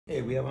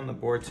Hey, we have on the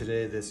board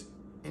today this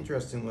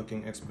interesting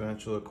looking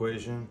exponential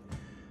equation.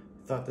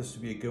 Thought this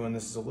would be a good one.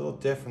 This is a little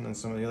different than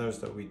some of the others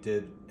that we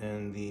did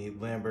in the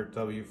Lambert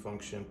W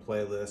Function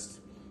playlist.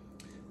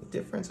 The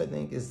difference, I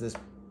think, is this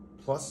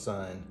plus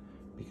sign,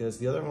 because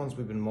the other ones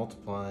we've been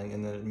multiplying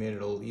and then it made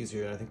it a little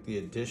easier, and I think the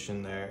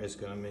addition there is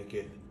going to make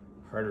it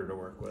harder to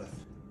work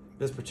with.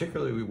 This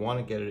particularly, we want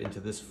to get it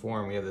into this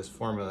form. We have this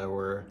formula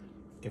where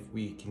if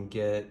we can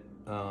get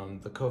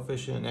the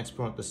coefficient and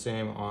exponent the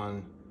same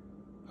on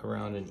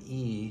around an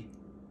e,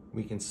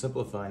 we can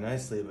simplify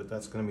nicely, but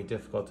that's going to be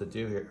difficult to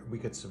do here. We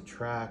could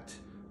subtract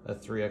a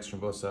 3x from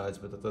both sides,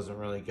 but that doesn't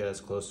really get us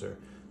closer.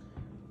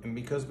 And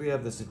because we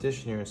have this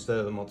addition here instead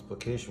of the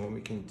multiplication, what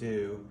we can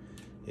do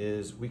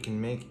is we can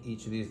make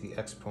each of these the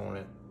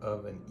exponent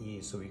of an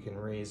e, so we can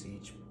raise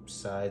each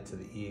side to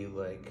the e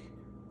like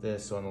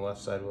this. So on the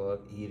left side we'll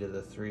have e to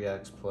the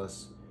 3x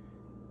plus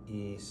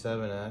e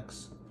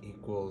 7x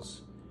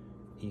equals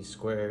e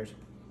squared.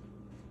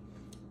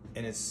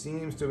 And it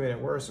seems to have made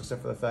it worse,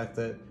 except for the fact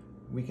that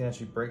we can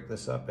actually break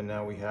this up, and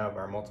now we have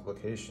our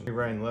multiplication.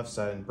 Rewriting the left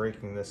side and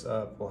breaking this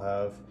up, we'll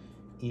have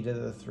e to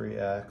the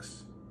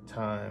 3x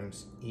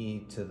times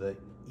e to the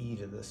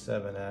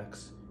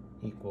 7x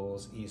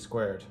equals e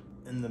squared.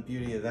 And the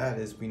beauty of that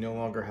is we no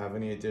longer have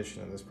any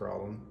addition in this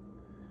problem.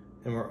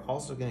 And we're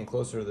also getting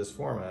closer to this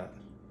format.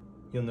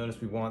 You'll notice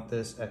we want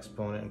this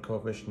exponent and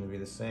coefficient to be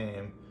the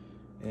same,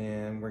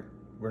 and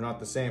we're not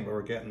the same, but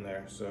we're getting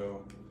there.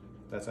 So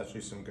that's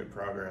actually some good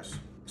progress.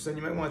 So then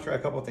you might want to try a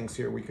couple things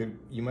here.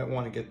 You might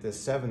want to get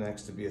this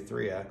 7x to be a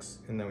 3x,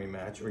 and then we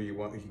match, or you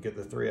could get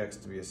the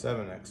 3x to be a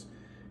 7x.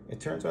 It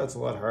turns out it's a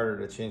lot harder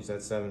to change that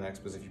 7x,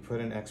 because if you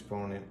put an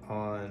exponent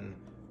on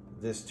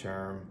this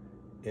term,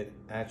 it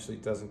actually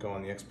doesn't go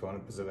on the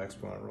exponent because of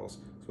exponent rules.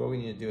 So what we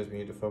need to do is we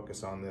need to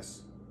focus on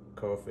this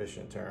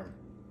coefficient term.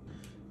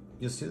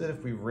 You'll see that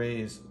if we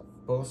raise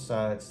both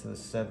sides to the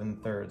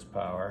 7/3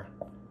 power,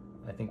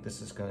 I think this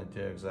is going to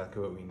do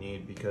exactly what we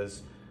need,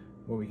 because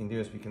what we can do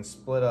is we can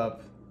split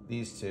up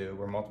these two.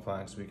 We're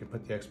multiplying, so we can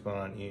put the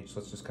exponent on each.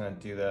 Let's just kind of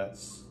do that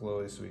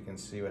slowly so we can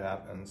see what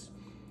happens.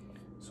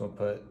 So we'll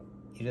put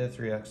e to the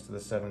 3x to the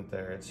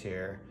 7/3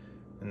 here,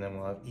 and then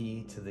we'll have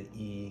e to the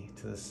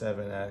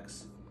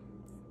 7x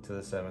to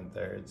the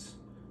 7/3.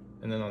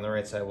 And then on the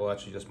right side, we'll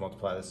actually just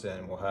multiply this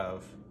in. We'll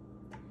have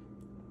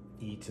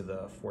e to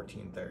the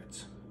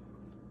 14/3.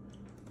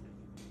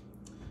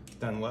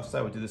 Then on the left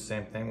side, we'll do the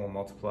same thing. We'll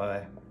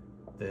multiply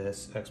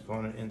this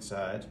exponent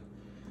inside.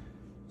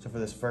 So for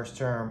this first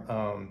term,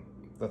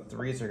 the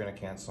 3's are going to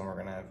cancel, and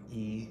we're going to have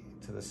e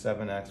to the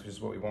 7x, which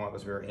is what we want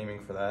because we were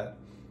aiming for that.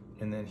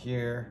 And then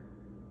here,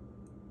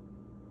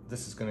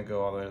 this is going to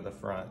go all the way to the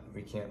front.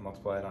 We can't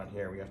multiply it on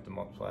here. We have to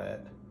multiply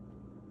it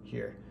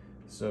here.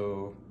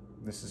 So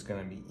this is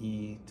going to be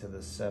e to the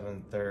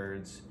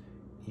 7/3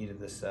 e to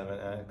the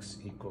 7x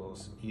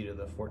equals e to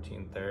the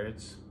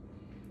 14/3.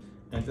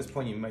 And at this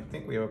point, you might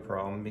think we have a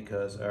problem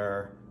because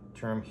our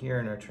term here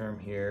and our term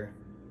here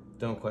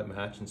don't quite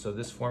match, and so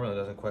this formula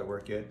doesn't quite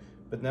work yet.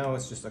 But now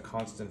it's just a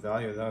constant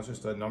value. Now it's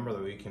just a number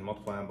that we can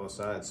multiply on both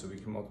sides. So we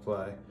can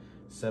multiply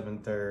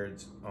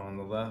 7/3 on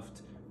the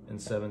left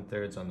and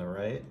 7/3 on the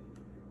right.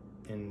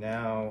 And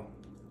now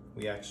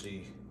we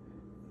actually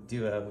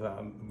do have,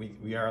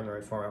 we are in the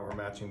right format. We're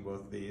matching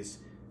both these.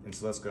 And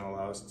so that's going to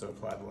allow us to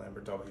apply the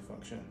Lambert W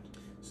function.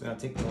 So now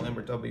taking the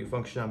Lambert W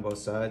function on both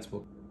sides,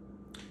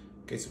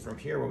 okay, so from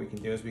here what we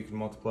can do is we can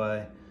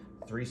multiply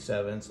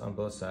 3/7 on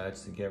both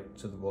sides to get,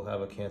 so that we'll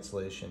have a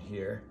cancellation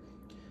here.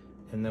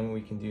 And then what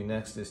we can do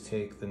next is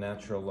take the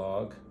natural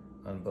log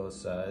on both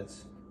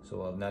sides. So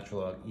we'll have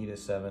natural log e to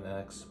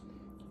 7x,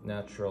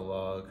 natural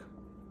log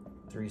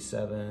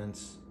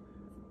 3/7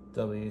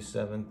 w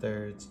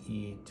 7/3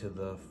 e to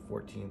the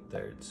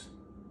 14/3.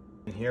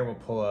 And here we'll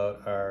pull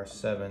out our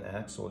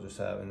 7x, so we'll just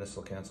have, and this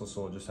will cancel,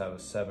 so we'll just have a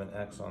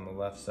 7x on the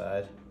left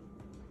side.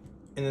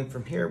 And then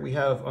from here we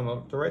have, on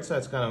the right side,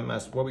 it's kind of a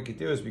mess. What we could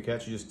do is we could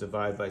actually just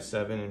divide by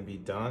 7 and be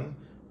done,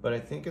 but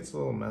I think it's a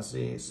little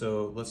messy,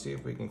 so let's see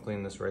if we can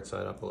clean this right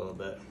side up a little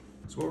bit.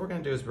 So what we're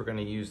going to do is we're going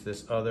to use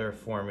this other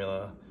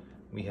formula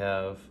we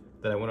have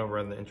that I went over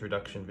in the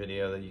introduction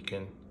video that you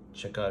can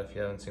check out if you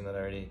haven't seen that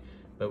already.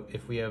 But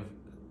if we have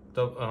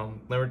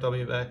Lambert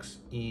W of x,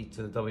 e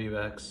to the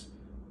wx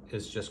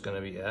is just going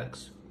to be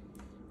x.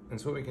 And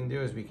so what we can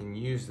do is we can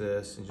use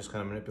this and just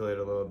kind of manipulate it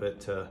a little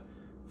bit to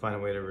find a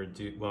way to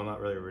reduce, well,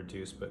 not really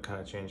reduce, but kind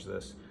of change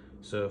this.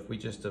 So if we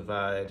just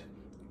divide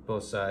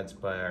both sides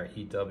by our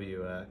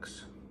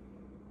EWX,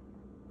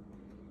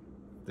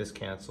 this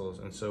cancels,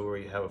 and so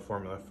we have a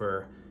formula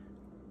for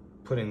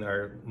putting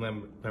our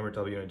Lambert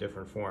W in a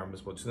different form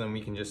as well. So then we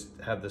can just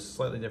have this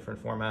slightly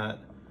different format,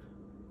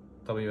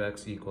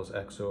 WX equals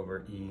x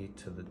over e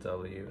to the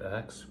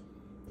WX.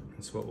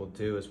 And so what we'll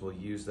do is we'll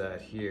use that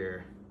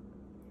here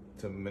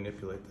to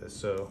manipulate this.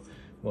 So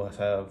we'll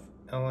have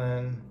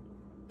ln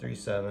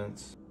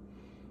 3/7.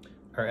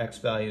 Our x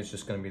value is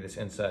just going to be this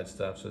inside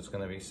stuff, so it's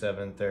going to be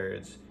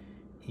 7/3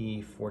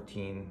 e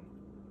 14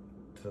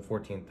 to the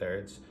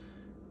 14/3,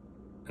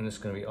 and this is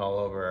going to be all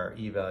over our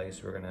e values.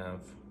 So we're going to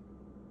have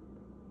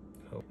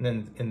And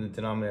then in the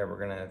denominator, we're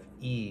gonna have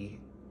e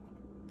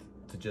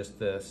to just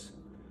this,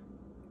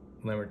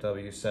 Lambert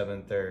W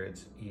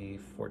 7/3, e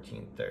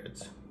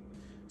 14/3.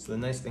 So the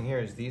nice thing here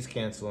is these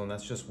cancel, and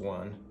that's just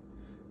 1.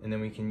 And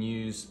then we can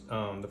use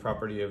the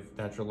property of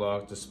natural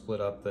log to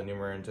split up the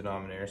numerator and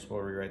denominator. So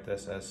we'll rewrite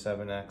this as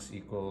 7x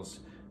equals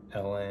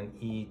ln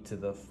e to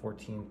the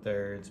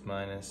 14/3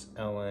 minus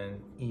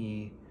ln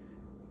e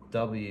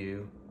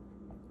w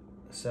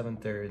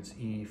 7/3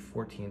 e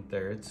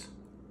 14/3.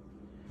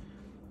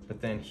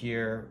 But then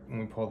here, when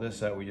we pull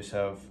this out, we just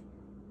have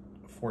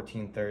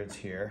 14/3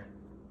 here.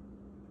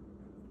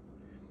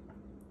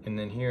 And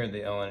then here,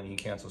 the ln and e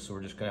cancel, so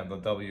we're just gonna have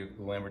the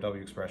Lambert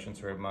W expression,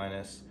 so we have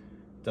minus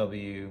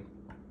w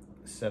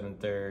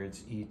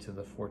 7/3 e to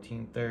the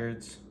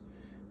 14/3.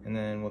 And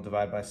then we'll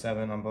divide by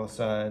 7 on both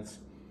sides.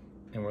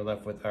 And we're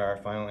left with our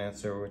final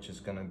answer, which is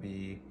gonna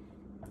be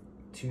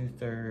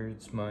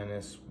 2/3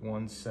 minus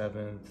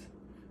 1/7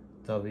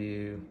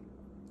 w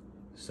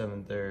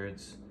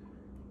 7/3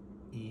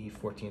 e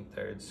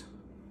 14/3.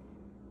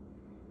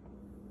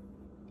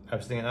 I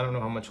was thinking, I don't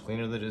know how much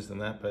cleaner that is than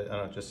that, but I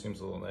don't know, it just seems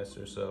a little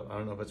nicer. So I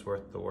don't know if it's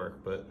worth the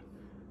work, but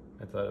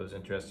I thought it was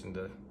interesting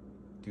to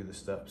do the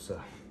steps.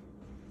 So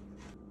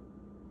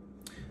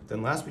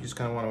then last, we just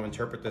kind of want to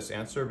interpret this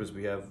answer because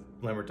we have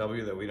Lambert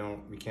W that we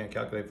can't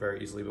calculate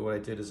very easily. But what I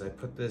did is I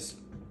put this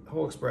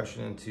whole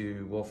expression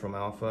into Wolfram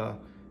alpha,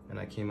 and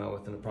I came out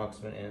with an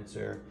approximate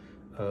answer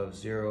of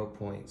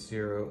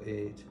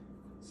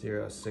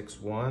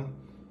 0.08061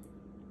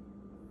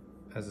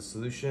 as a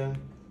solution.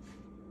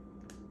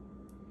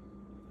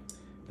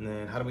 And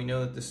then how do we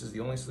know that this is the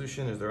only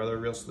solution? Is there other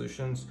real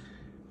solutions?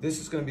 This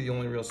is going to be the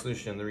only real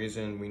solution. The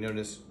reason we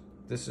notice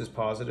this is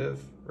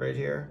positive right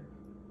here.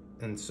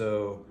 And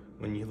so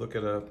when you look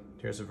at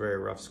here's a very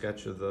rough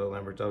sketch of the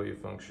Lambert W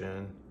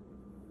function.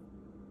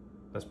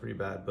 That's pretty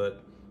bad,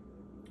 but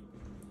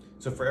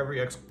so for every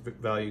x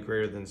value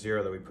greater than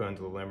 0 that we put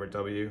into the Lambert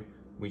W,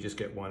 we just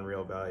get one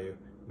real value.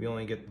 We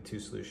only get the 2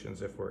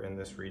 solutions if we're in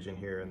this region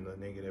here in the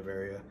negative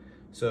area.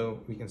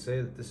 So we can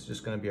say that this is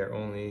just going to be our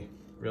only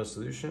real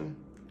solution.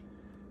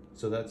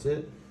 So that's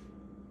it.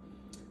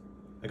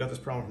 I got this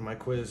problem from my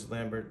quiz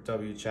Lambert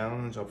W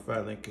challenge. I'll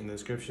provide a link in the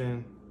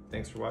description.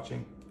 Thanks for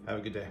watching. Have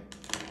a good day.